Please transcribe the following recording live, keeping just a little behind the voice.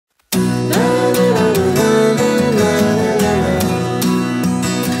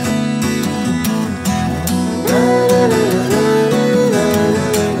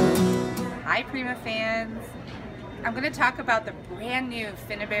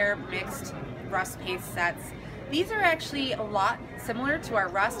Finnabair mixed rust paste sets. These are actually a lot similar to our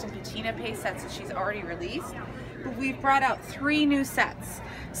rust and patina paste sets that she's already released, but we've brought out 3 new sets.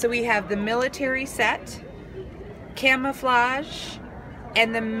 So we have the military set, camouflage,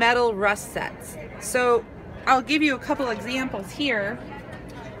 and the metal rust sets. So I'll give you a couple examples here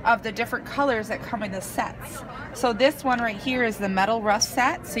of the different colors that come in the sets. So this one right here is the metal rust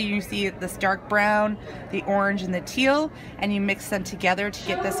set. So you see this dark brown, the orange, and the teal, and you mix them together to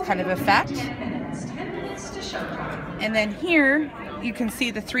get this kind of effect. And then here you can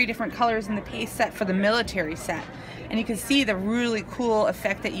see the 3 different colors in the paste set for the military set. And you can see the really cool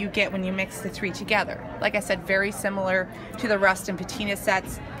effect that you get when you mix the 3 together. Like I said, very similar to the rust and patina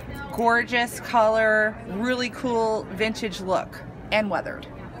sets. Gorgeous color, really cool vintage look, and weathered.